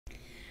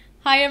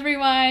Hi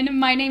everyone,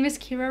 my name is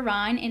Kira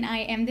Ron and I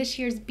am this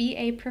year's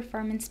BA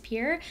Performance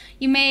Peer.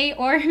 You may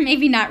or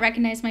maybe not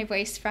recognize my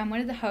voice from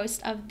one of the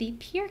hosts of the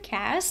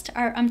Peercast,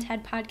 our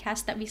UMTED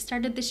podcast that we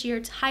started this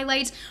year to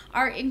highlight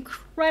our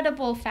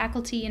incredible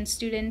faculty and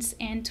students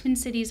and Twin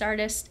Cities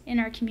artists in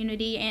our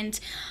community. And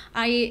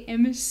I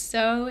am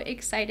so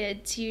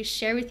excited to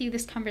share with you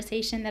this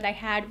conversation that I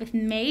had with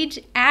Maje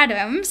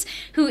Adams,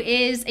 who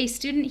is a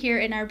student here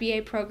in our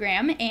BA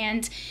program,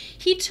 and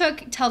he took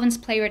Telvin's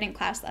playwriting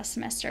class last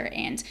semester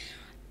and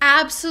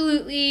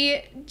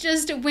absolutely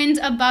just went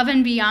above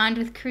and beyond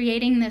with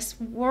creating this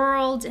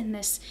world and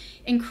this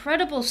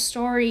incredible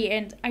story.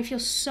 And I feel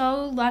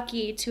so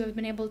lucky to have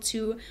been able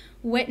to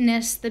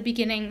witness the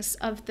beginnings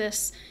of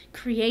this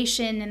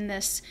creation and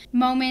this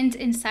moment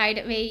inside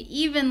of a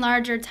even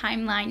larger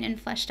timeline and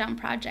fleshed out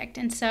project.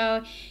 And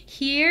so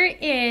here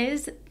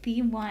is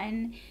the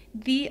one,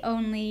 the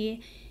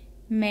only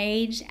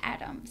Maje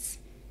Adams.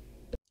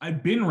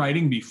 I'd been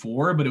writing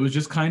before, but it was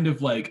just kind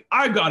of like,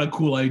 I got a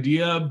cool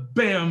idea,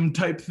 bam,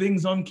 type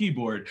things on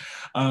keyboard.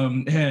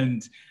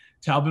 And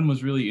Talvin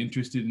was really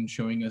interested in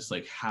showing us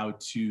like how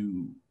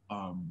to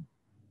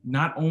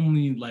not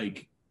only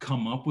like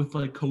come up with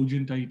like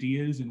cogent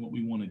ideas and what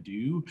we want to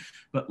do,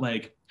 but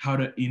like how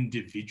to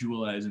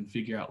individualize and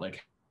figure out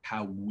like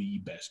how we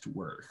best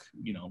work,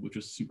 which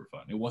was super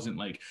fun. It wasn't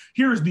like,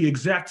 here's the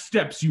exact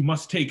steps you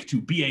must take to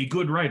be a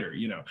good writer,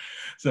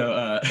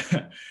 So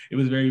it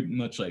was very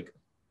much like,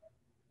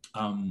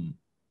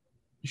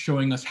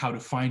 showing us how to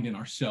find in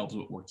ourselves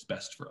what works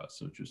best for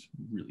us, which is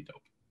really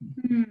dope.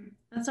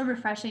 That's so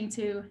refreshing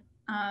too,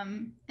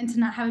 and to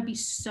not have it be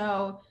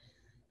so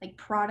like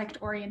product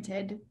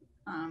oriented,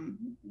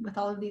 with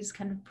all of these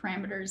kind of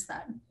parameters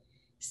that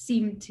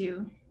seem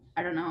to,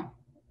 I don't know,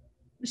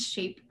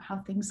 shape how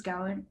things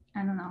go. And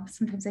I don't know,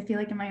 sometimes I feel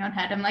like in my own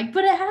head I'm like,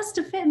 but it has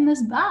to fit in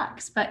this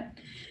box, but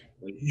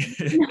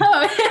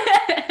no.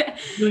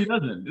 It really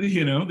doesn't.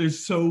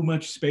 There's so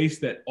much space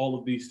that all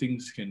of these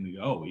things can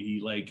go.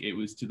 It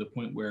was to the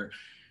point where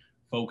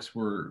folks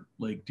were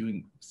like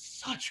doing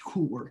such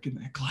cool work in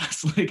that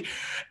class, like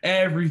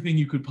everything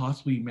you could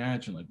possibly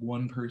imagine, like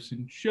one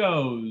person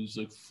shows,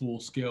 like full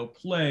scale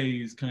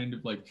plays, kind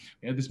of like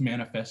we had this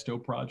manifesto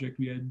project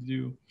we had to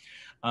do.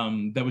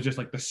 That was just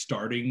like the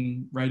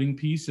starting writing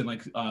piece. And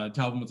like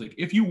Talvin was like,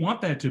 if you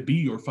want that to be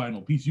your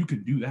final piece, you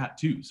can do that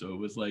too. So it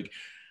was like,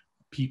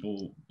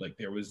 people, like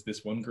there was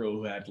this one girl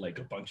who had like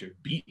a bunch of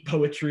beat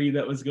poetry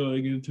that was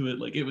going into it.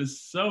 Like it was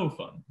so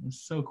fun. It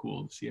was so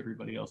cool to see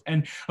everybody else.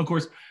 And of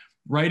course,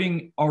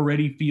 writing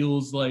already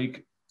feels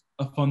like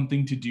a fun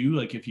thing to do.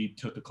 Like if you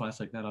took a class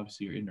like that,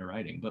 obviously you're into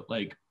writing, but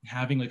like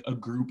having like a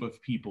group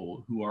of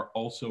people who are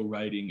also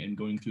writing and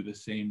going through the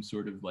same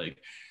sort of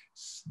like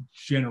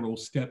general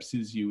steps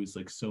as you is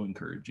like so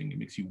encouraging. It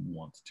makes you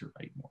want to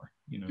write more,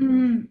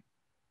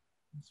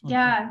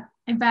 Yeah,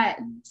 I bet.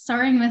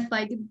 Starting with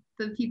like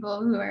the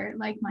people who are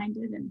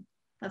like-minded, and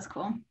that's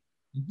cool.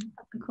 Mm-hmm.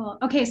 That's cool.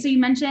 Okay, so you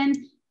mentioned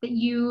that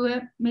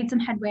you made some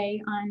headway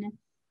on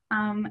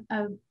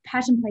a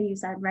passion play, you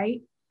said,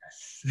 right?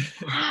 Yes.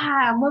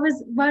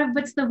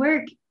 What's the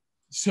work?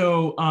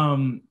 So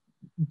a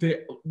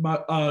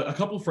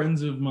couple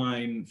friends of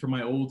mine from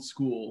my old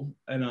school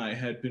and I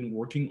had been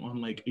working on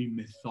like a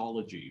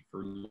mythology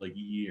for like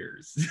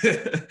years.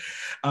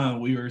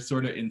 We were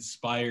sort of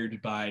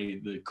inspired by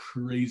the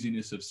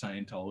craziness of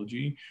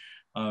Scientology,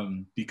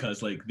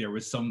 because like there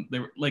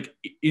like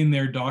in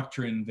their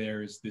doctrine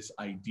there's this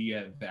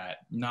idea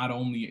that not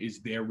only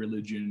is their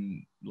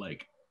religion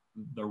like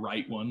the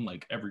right one,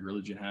 like every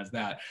religion has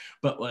that,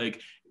 but like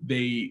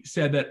they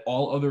said that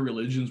all other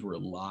religions were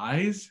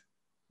lies,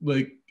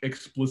 like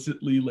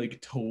explicitly like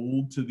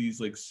told to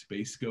these like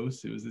space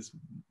ghosts. It was this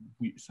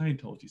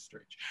Scientology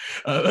strange,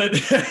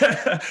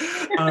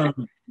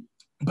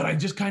 but I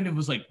just kind of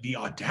was like, the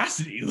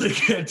audacity,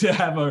 like to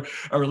have a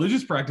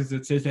religious practice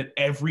that says that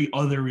every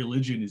other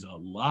religion is a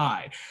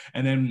lie.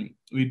 And then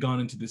we'd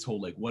gone into this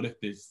whole like, what if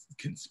this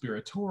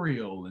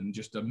conspiratorial and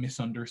just a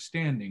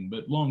misunderstanding?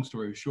 But long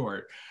story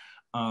short,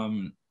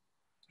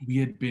 we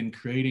had been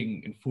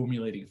creating and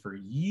formulating for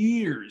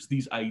years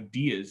these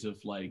ideas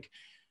of like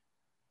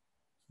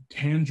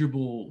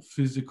tangible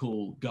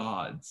physical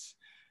gods.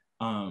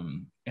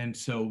 And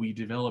so we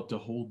developed a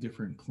whole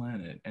different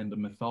planet and the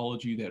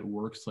mythology that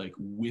works like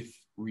with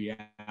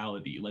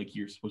reality, like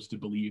you're supposed to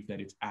believe that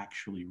it's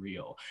actually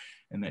real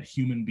and that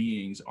human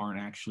beings aren't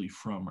actually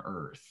from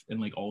Earth, and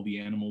like all the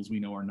animals we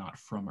know are not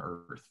from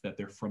Earth, that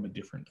they're from a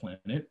different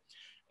planet.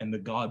 And the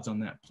gods on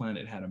that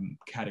planet had a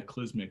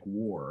cataclysmic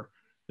war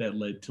that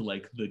led to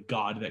like the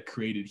god that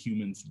created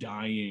humans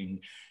dying,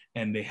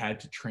 and they had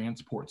to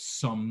transport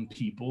some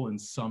people and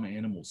some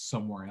animals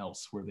somewhere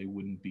else where they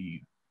wouldn't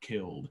be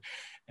killed.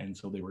 And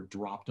so they were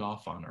dropped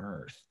off on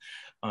Earth,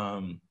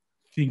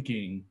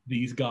 thinking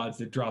these gods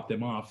that dropped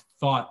them off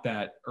thought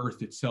that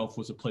Earth itself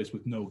was a place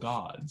with no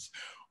gods,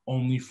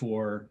 only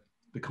for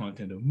the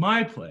content of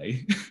my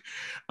play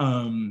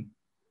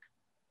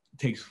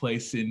takes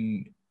place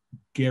in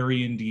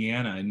Gary,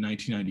 Indiana in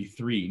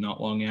 1993,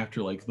 not long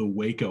after like the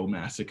Waco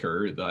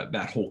massacre,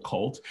 that whole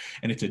cult.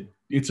 And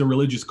it's a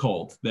religious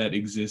cult that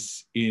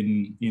exists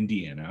in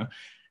Indiana.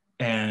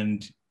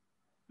 And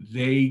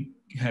they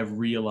have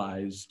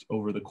realized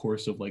over the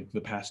course of like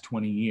the past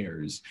 20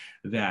 years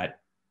that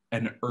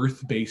an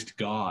earth-based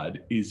God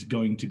is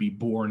going to be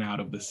born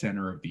out of the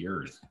center of the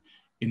earth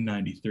in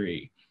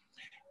 93.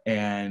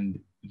 And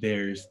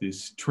there's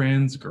this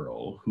trans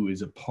girl who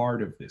is a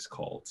part of this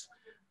cult.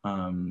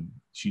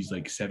 She's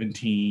like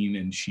 17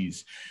 and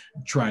she's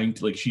trying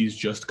to, like, she's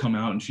just come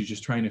out and she's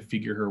just trying to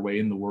figure her way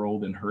in the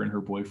world, and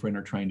her boyfriend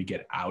are trying to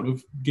get out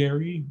of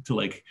Gary to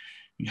like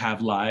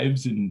have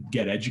lives and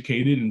get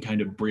educated and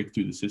kind of break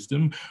through the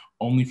system,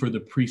 only for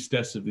the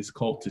priestess of this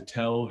cult to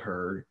tell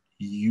her,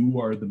 you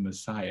are the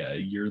Messiah.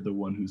 You're the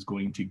one who's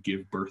going to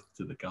give birth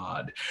to the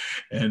God.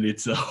 And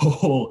it's a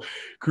whole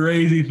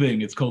crazy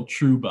thing. It's called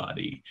True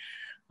Body.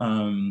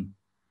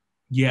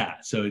 Yeah,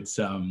 so it's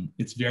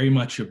very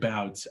much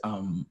about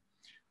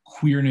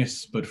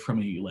queerness, but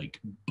from a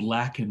like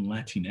Black and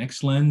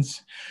Latinx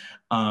lens,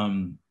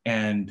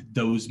 and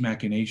those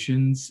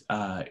machinations.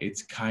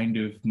 It's kind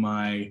of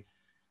my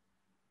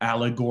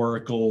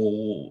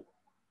allegorical,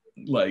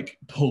 like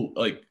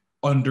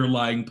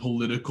underlying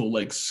political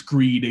like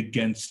screed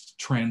against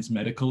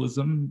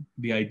transmedicalism,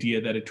 the idea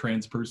that a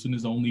trans person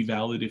is only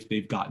valid if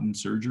they've gotten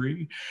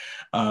surgery,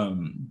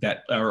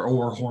 that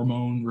or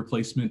hormone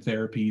replacement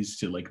therapies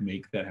to like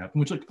make that happen,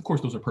 which like of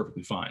course those are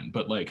perfectly fine,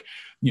 but like,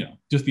 you know,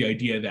 just the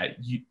idea that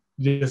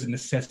it doesn't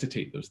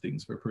necessitate those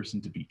things for a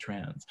person to be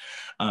trans.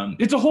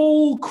 It's a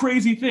whole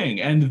crazy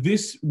thing, and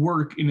this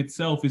work in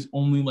itself is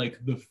only like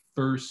the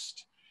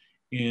first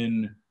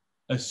in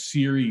a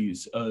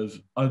series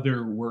of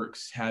other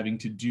works having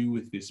to do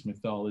with this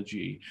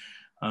mythology.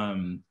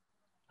 I'm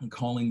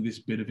calling this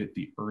bit of it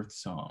the Earth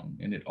Song,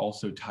 and it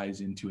also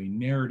ties into a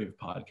narrative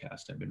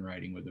podcast I've been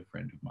writing with a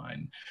friend of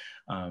mine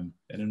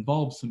that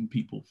involves some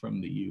people from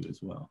the U as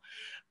well.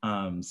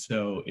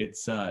 So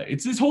it's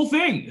this whole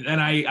thing, and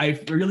I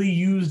really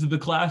used the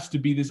class to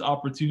be this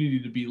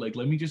opportunity to be like,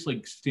 let me just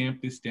like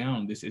stamp this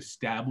down, this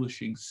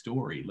establishing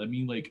story. Let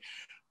me like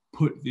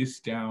put this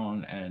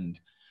down and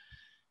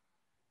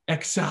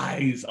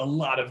excise a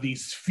lot of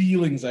these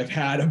feelings I've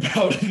had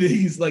about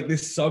these, like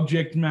this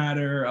subject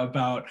matter,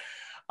 about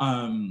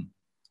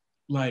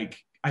like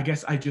I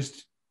guess I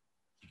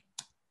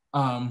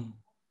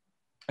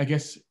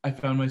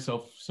found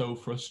myself so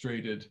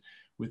frustrated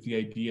with the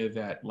idea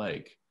that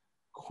like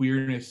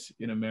queerness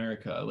in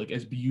America, like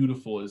as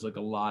beautiful as like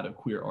a lot of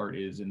queer art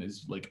is and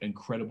as like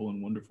incredible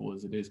and wonderful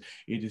as it is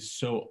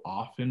so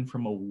often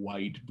from a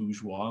white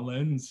bourgeois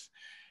lens,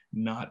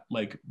 not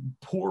like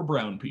poor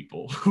brown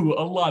people, who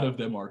a lot of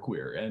them are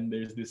queer. And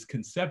there's this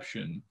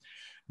conception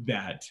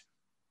that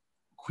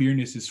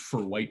queerness is for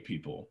white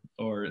people,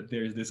 or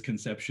there's this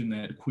conception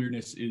that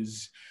queerness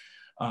is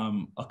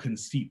a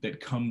conceit that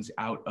comes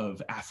out of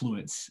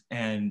affluence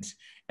and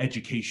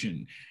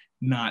education,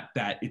 not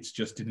that it's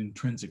just an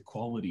intrinsic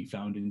quality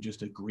found in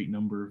just a great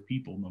number of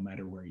people, no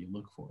matter where you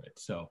look for it.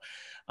 So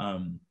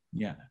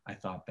yeah, I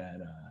thought that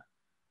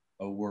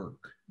a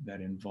work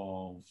that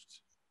involved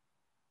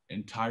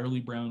entirely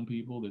brown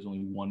people, there's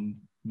only one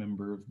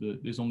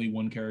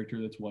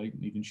character that's white,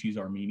 and even she's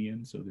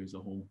Armenian, so there's a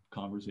whole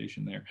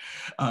conversation there,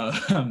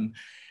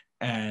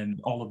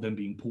 and all of them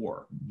being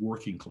poor,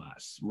 working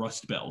class,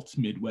 Rust Belt,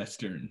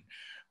 Midwestern,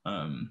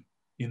 in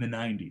the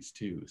 90s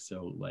too.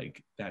 So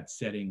like that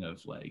setting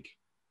of like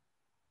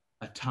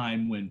a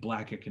time when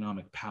Black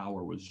economic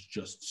power was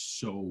just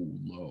so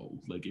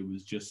low. Like it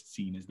was just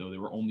seen as though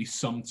there were only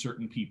some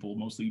certain people,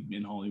 mostly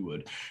in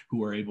Hollywood,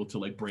 who are able to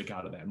like break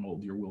out of that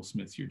mold. Your Will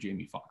Smiths, your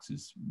Jamie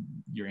Foxxes,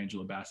 your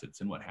Angela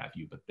Bassett's, and what have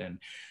you. But then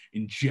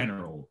in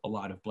general, a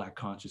lot of Black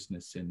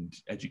consciousness and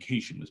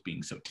education was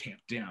being so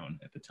tamped down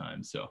at the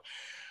time. So,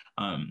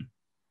 and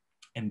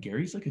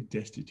Gary's like a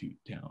destitute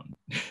town.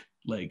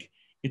 Like,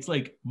 it's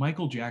like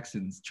Michael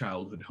Jackson's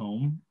childhood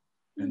home,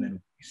 and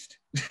then waste.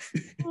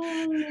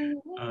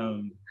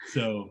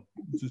 So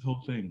it's this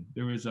whole thing.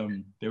 There was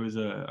a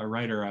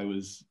writer I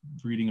was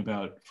reading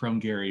about from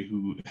Gary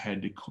who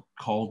had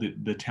called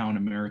it the town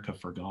America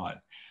forgot,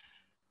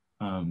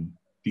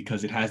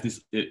 because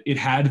it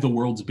had the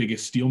world's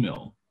biggest steel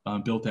mill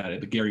built at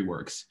it, the Gary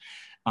Works.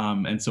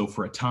 And so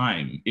for a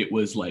time it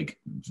was like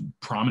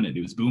prominent,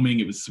 it was booming,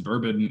 it was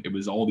suburban, it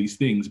was all these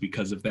things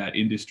because of that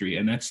industry,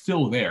 and that's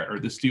still there. Or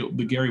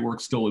the Gary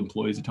Works still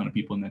employs a ton of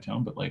people in that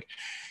town, but like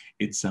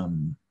it's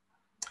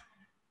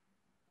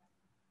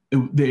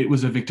it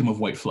was a victim of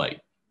white flight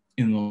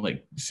in the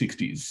like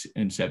 60s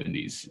and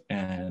 70s,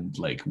 and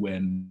like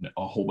when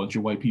a whole bunch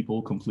of white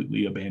people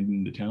completely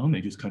abandoned the town,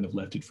 they just kind of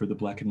left it for the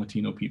Black and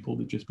Latino people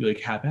to just be like,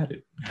 have at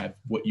it, have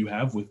what you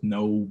have, with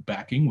no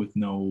backing, with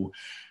no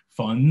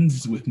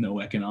funds, with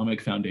no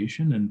economic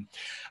foundation.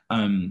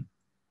 And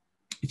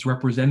it's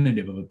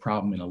representative of a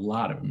problem in a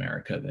lot of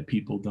America that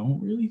people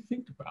don't really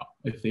think about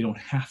if they don't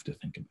have to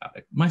think about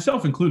it,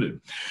 myself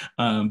included.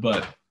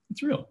 But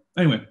it's real.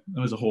 Anyway, that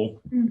was a whole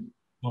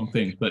Long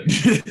thing, but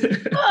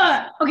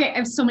Okay, I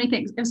have so many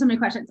things. I have so many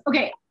questions.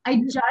 Okay,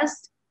 I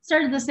just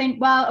started listening.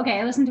 Well, okay,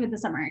 I listened to it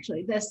this summer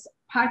actually. This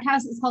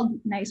podcast is called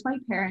Nice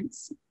White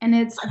Parents, and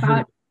it's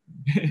about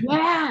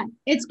yeah,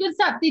 it's good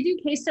stuff. They do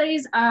case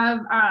studies of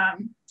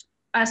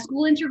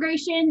school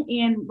integration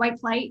and white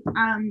flight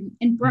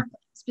in Brooklyn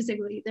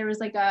specifically. There was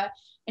like an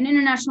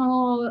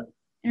international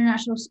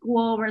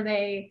school where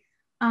they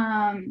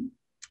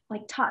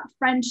like taught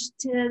French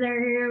to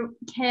their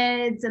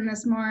kids and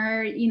this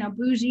more,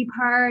 bougie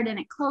part, and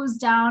it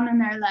closed down and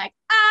they're like,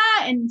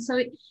 and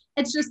so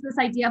it's just this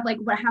idea of like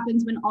what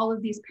happens when all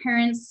of these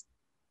parents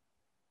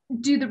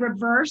do the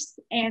reverse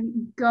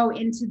and go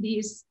into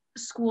these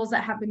schools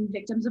that have been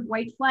victims of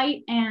white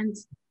flight and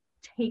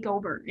take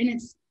over. And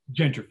it's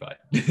gentrified.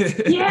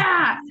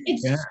 Yeah,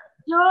 it's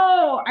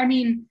so, I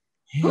mean,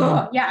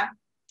 yeah,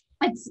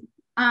 it's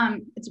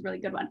a really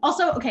good one.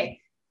 Also, okay,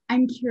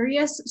 I'm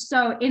curious.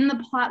 So in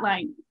the plot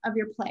line of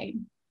your play,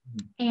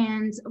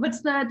 and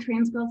what's the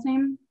trans girl's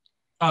name?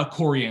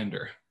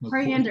 Coriander.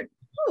 Coriander.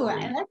 Ooh, I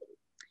like it.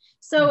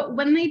 So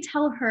when they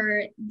tell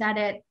her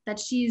that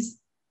she's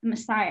the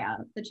Messiah,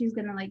 that she's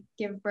gonna like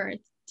give birth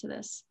to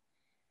this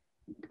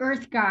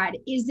Earth God,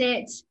 is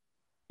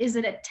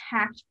it a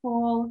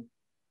tactful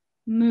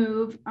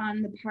move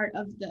on the part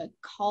of the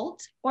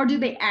cult, or do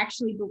they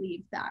actually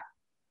believe that?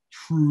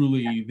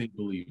 Truly, they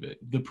believe it.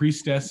 The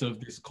priestess of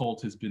this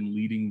cult has been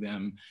leading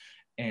them,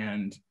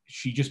 and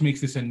she just makes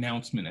this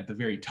announcement at the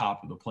very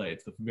top of the play.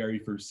 It's the very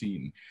first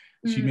scene.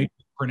 She makes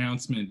a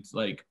pronouncement,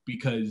 like,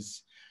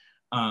 because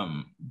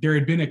there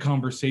had been a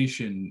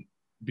conversation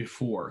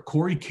before.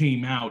 Corey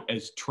came out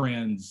as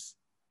trans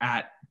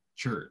at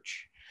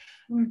church.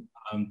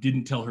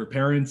 Didn't tell her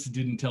parents,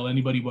 didn't tell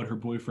anybody but her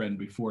boyfriend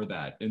before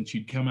that. And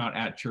she'd come out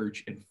at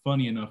church, and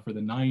funny enough, for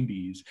the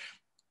 90s,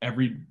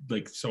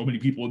 so many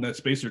people in that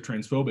space are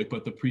transphobic,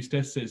 but the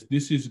priestess says,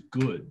 this is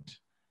good.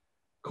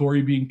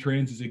 Corey being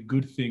trans is a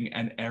good thing,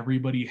 and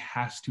everybody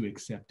has to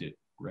accept it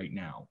right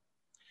now.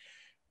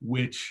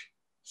 Which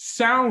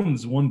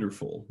sounds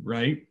wonderful,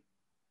 right?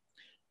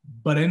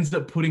 But ends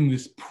up putting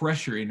this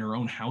pressure in her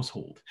own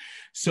household.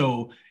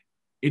 So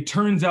it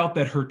turns out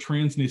that her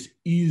transness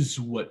is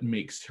what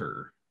makes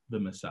her the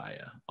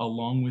Messiah,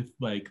 along with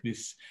like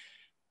this.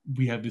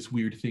 We have this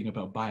weird thing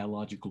about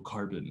biological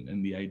carbon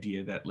and the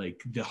idea that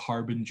like the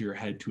harbinger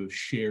had to have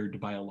shared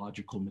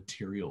biological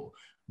material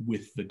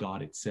with the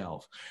god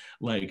itself.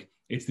 Like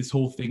it's this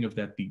whole thing of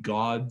that the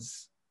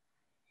god's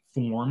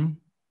form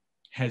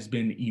has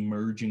been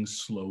emerging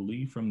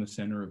slowly from the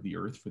center of the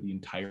earth for the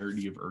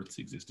entirety of Earth's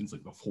existence,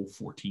 like the whole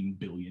 14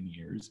 billion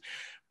years,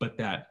 but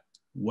that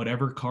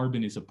whatever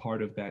carbon is a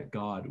part of that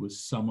god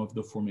was some of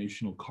the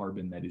formational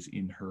carbon that is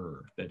in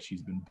her, that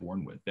she's been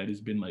born with, that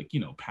has been like,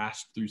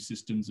 passed through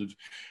systems of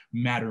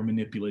matter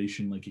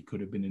manipulation. Like it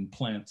could have been in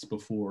plants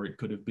before, it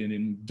could have been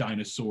in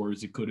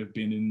dinosaurs, it could have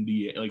been in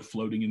the, like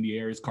floating in the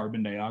air as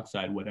carbon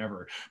dioxide,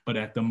 whatever. But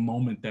at the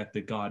moment that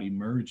the god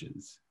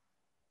emerges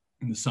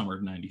in the summer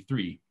of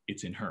 93,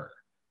 it's in her.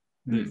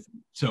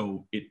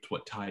 So it's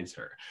what ties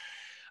her.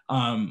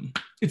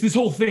 It's this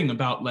whole thing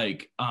about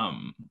like,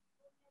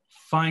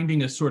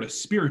 finding a sort of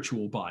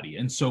spiritual body.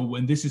 And so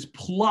when this is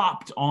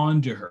plopped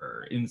onto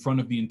her in front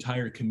of the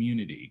entire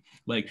community,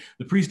 like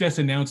the priestess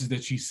announces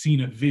that she's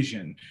seen a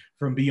vision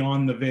from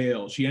beyond the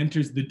veil. She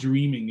enters the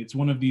dreaming. It's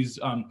one of these,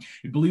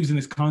 it believes in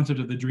this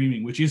concept of the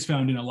dreaming, which is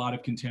found in a lot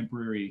of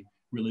contemporary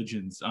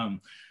religions.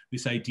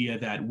 This idea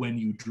that when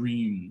you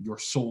dream, your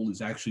soul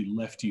has actually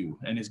left you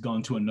and has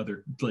gone to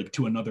another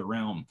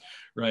realm,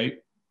 right?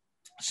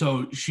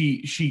 So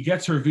she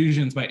gets her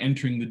visions by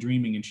entering the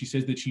dreaming, and she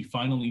says that she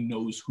finally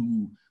knows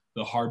who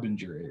the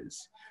harbinger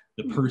is,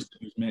 the person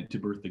who's meant to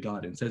birth the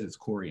god, and says it's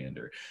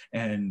Coriander.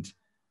 And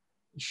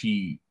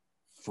she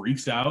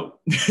freaks out.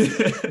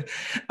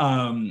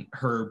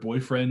 Her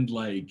boyfriend,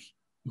 like,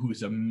 who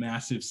is a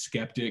massive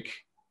skeptic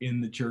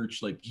in the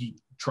church, like he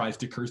tries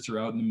to curse her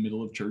out in the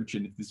middle of church,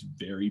 and it's this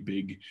very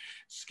big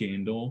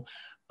scandal.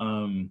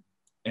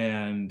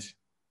 And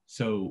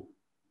so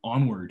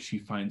onward, she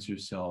finds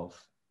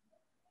herself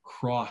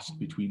crossed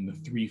between the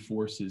three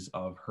forces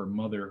of her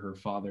mother, her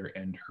father,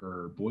 and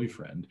her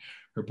boyfriend.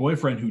 Her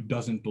boyfriend, who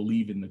doesn't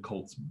believe in the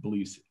cult's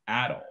beliefs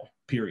at all,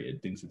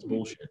 period, thinks it's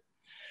bullshit.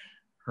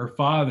 Her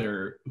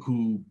father,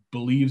 who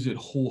believes it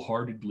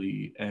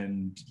wholeheartedly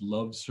and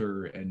loves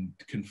her and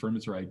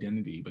confirms her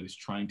identity, but is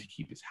trying to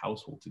keep his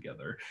household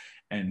together.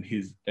 And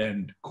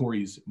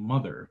Corey's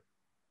mother,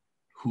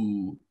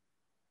 who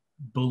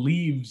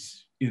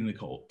believes in the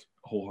cult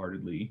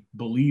wholeheartedly,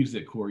 believes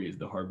that Corey is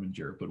the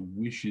harbinger, but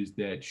wishes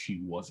that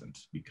she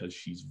wasn't, because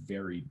she's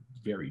very,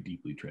 very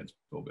deeply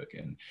transphobic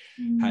and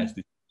has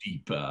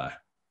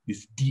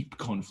this deep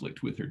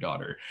conflict with her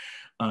daughter.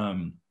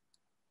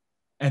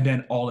 And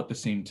then all at the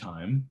same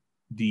time,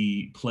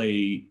 the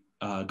play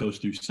goes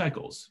through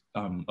cycles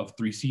of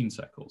 3 scene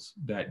cycles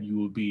that you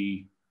will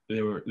be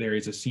there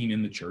is a scene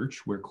in the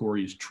church where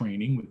Corey is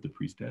training with the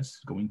priestess,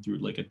 going through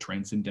like a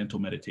transcendental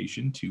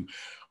meditation to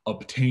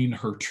obtain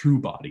her true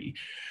body,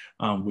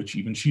 which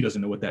even she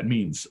doesn't know what that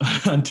means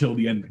until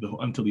the end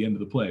of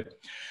the play.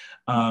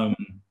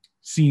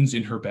 Scenes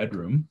in her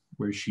bedroom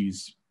where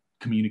she's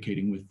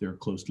communicating with their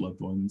close loved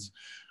ones,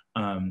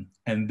 and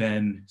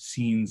then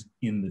scenes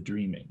in the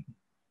dreaming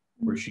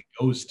where she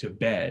goes to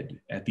bed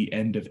at the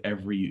end of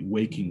every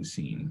waking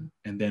scene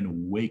and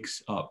then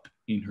wakes up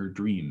in her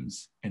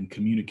dreams and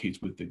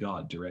communicates with the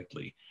God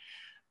directly,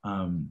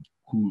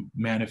 who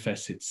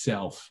manifests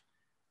itself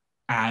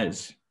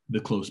as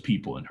the close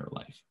people in her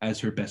life, as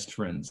her best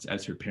friends,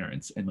 as her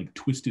parents, and like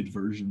twisted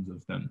versions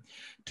of them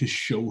to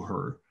show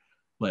her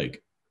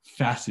like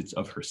facets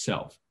of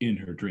herself in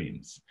her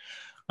dreams.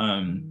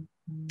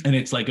 And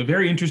it's like a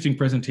very interesting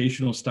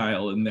presentational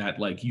style in that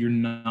like you're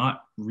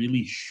not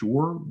really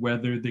sure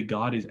whether the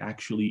God is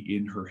actually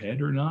in her head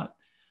or not,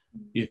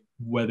 if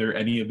whether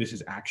any of this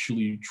is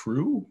actually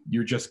true.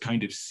 You're just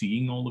kind of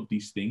seeing all of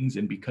these things,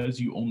 and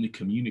because you only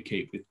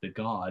communicate with the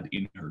God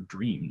in her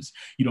dreams,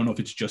 you don't know if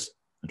it's just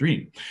a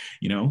dream,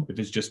 you know, if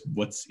it's just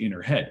what's in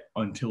her head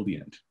until the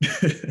end.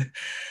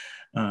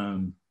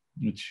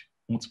 Which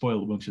won't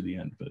spoil a bunch of the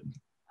end, but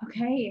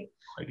okay.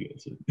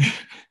 Ideas.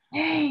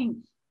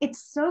 Dang.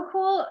 It's so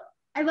cool.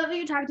 I love that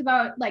you talked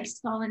about like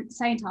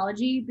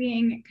Scientology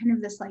being kind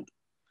of this like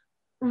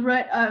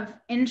root of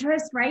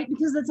interest, right?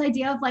 Because this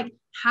idea of like,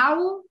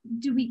 how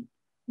do we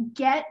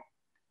get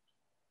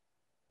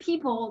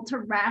people to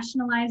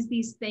rationalize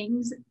these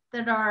things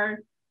that are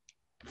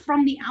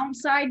from the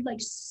outside like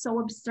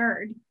so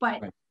absurd,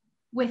 but right.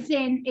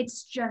 Within it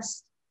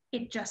just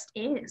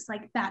is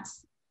like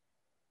that's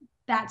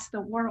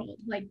the world,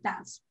 like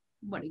that's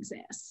what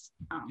exists.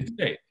 It's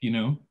great, you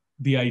know,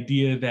 the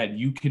idea that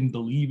you can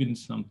believe in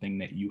something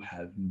that you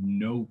have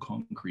no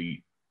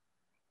concrete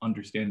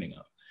understanding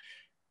of.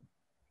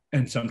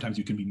 And sometimes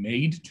you can be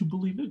made to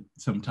believe it.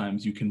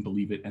 Sometimes you can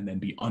believe it and then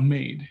be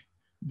unmade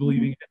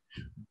believing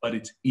it, but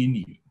it's in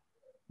you,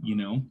 you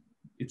know?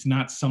 It's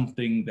not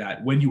something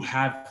that when you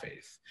have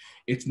faith,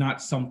 it's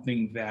not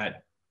something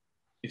that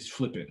is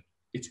flippant.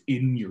 It's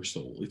in your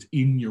soul, it's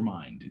in your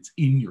mind, it's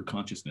in your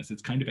consciousness.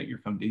 It's kind of at your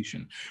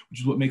foundation, which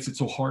is what makes it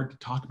so hard to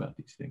talk about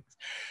these things.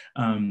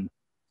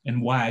 And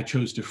why I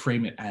chose to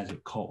frame it as a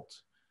cult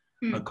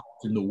in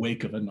the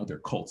wake of another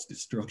cult's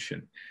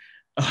destruction.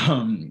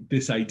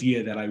 This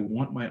idea that I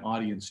want my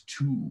audience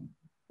to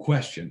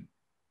question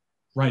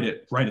right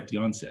at the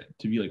onset,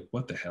 to be like,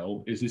 what the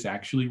hell, is this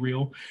actually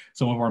real?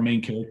 Some of our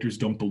main characters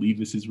don't believe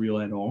this is real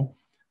at all.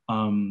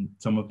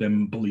 Some of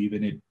them believe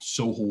in it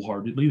so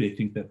wholeheartedly, they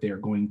think that they're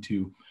going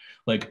to,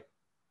 like,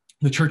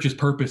 the church's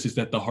purpose is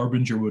that the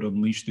harbinger would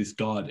unleash this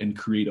God and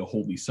create a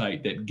holy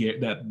site,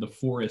 that the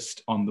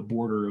forest on the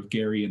border of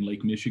Gary and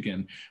Lake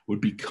Michigan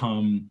would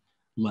become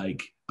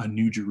like a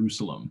new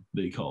Jerusalem,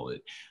 they call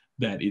it.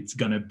 That it's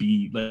gonna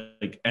be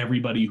like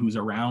everybody who's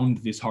around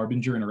this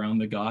harbinger and around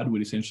the God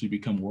would essentially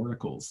become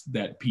oracles,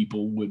 that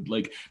people would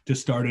like to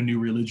start a new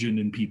religion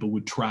and people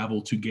would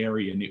travel to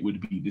Gary and it would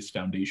be this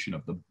foundation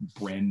of the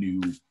brand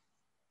new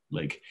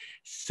like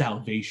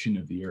salvation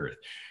of the earth.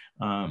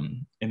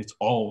 And it's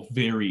all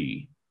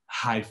very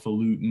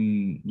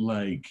highfalutin,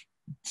 like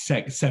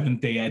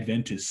Seventh-day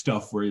Adventist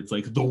stuff where it's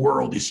like the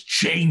world is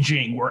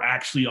changing, we're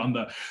actually on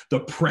the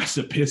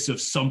precipice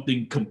of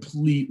something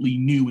completely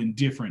new and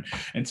different.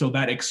 And so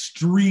that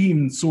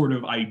extreme sort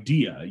of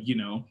idea, you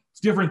know, it's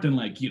different than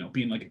like, you know,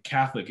 being like a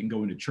Catholic and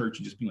going to church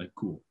and just being like,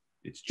 cool,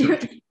 it's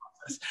church.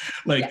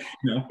 Like, yeah.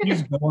 You know, you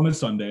just go on a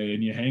Sunday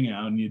and you hang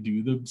out and you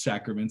do the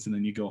sacraments and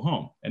then you go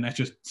home, and that's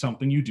just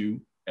something you do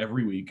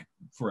every week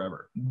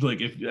forever.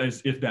 Like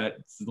if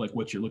that's like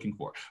what you're looking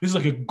for. This is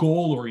like a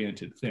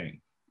goal-oriented thing.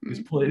 This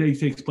play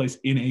takes place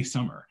in a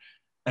summer,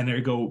 and there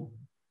you go,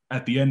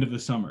 at the end of the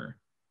summer,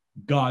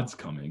 God's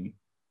coming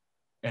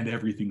and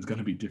everything's going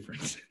to be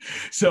different.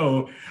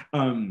 So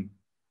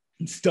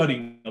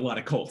studying a lot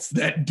of cults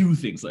that do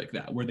things like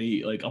that, where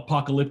they like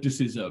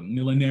apocalypticism,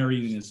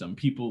 millenarianism,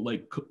 people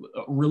like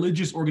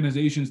religious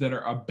organizations that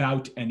are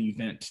about an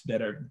event,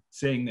 that are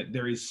saying that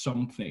there is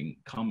something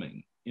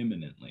coming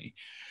imminently.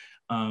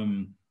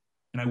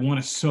 And I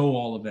want to sow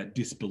all of that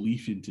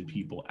disbelief into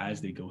people as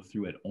they go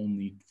through it,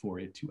 only for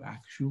it to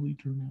actually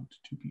turn out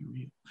to be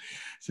real.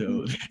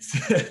 So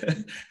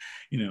that's,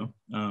 you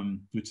know,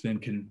 which then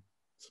can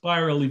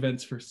spiral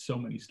events for so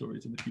many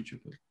stories in the future.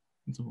 But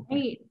it's a whole thing.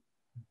 Great.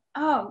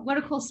 Oh, what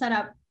a cool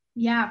setup.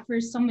 Yeah, for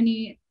so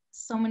many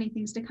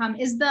things to come.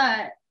 Is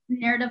the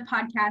narrative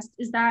podcast,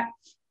 is that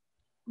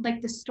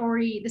like the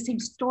same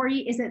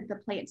story? Is it the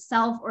play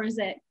itself, or is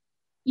it,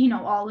 you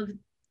know, all of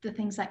the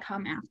things that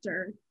come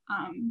after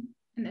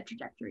in the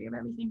trajectory of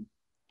everything?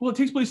 Well, it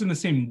takes place in the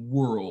same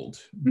world,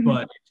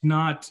 but it's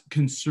not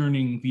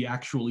concerning the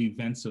actual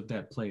events of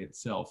that play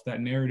itself.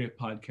 That narrative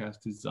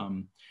podcast is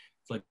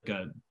it's like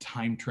a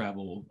time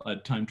travel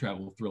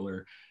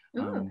thriller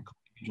called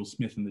Angel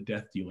Smith and the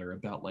Death Dealer,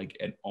 about like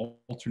an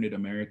alternate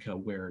America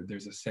where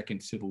there's a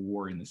second civil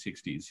war in the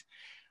 60s.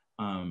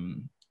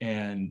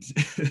 and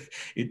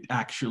it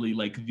actually,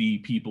 like, the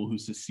people who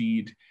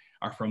secede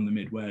are from the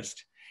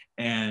Midwest,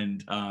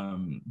 and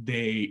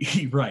they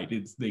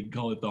they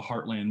call it the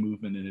Heartland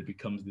Movement, and it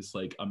becomes this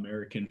like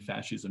American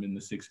fascism in the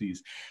 60s,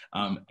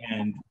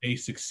 and they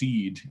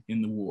succeed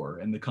in the war,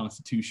 and the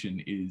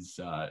Constitution is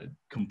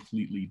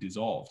completely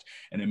dissolved,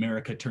 and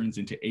America turns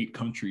into 8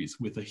 countries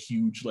with a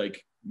huge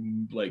like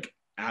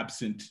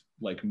absent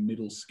like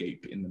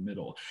middlescape in the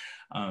middle.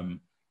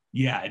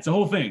 Yeah, it's a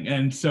whole thing.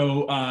 And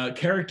so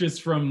characters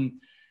from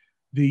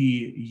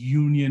the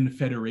Union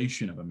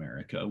Federation of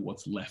America,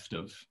 what's left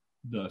of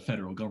the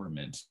federal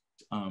government,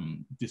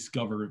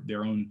 discover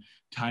their own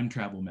time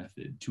travel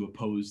method to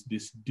oppose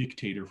this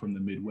dictator from the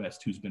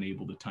Midwest who's been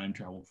able to time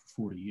travel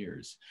for 40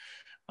 years.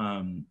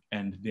 And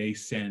they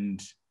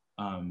send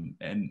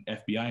an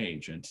FBI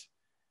agent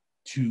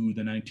to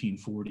the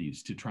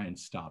 1940s to try and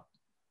stop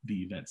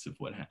the events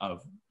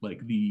of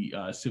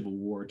the Civil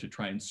War, to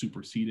try and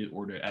supersede it,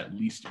 or to at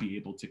least be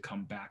able to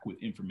come back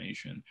with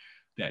information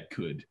that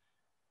could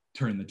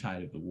turn the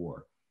tide of the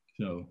war.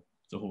 So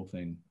it's a whole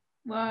thing.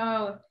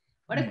 Whoa,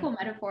 what a cool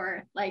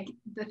metaphor. Like,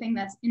 the thing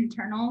that's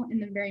internal in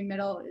the very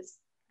middle is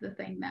the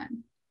thing that,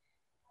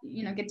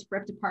 you know, gets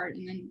ripped apart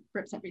and then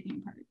rips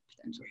everything apart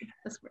potentially.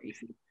 That's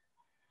crazy.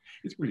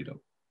 It's pretty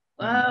dope.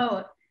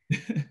 Whoa.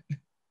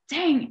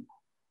 Dang,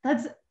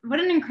 that's, what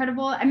an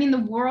incredible, I mean, the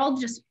world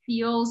just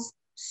feels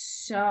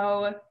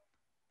so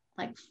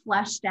like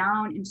fleshed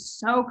out and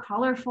so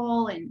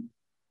colorful, and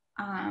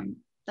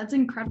that's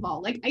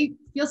incredible. Like, I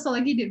feel so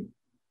lucky to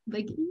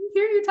like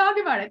hear you talk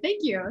about it.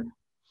 Thank you.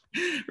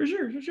 For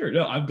sure.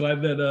 No, I'm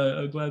glad that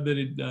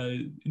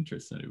it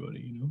interests anybody.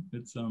 You know,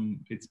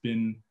 it's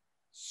been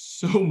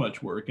so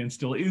much work and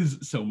still is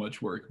so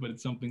much work, but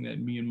it's something that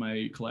me and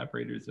my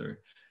collaborators are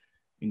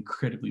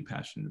incredibly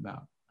passionate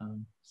about.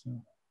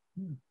 So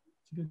yeah,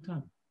 it's a good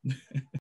time.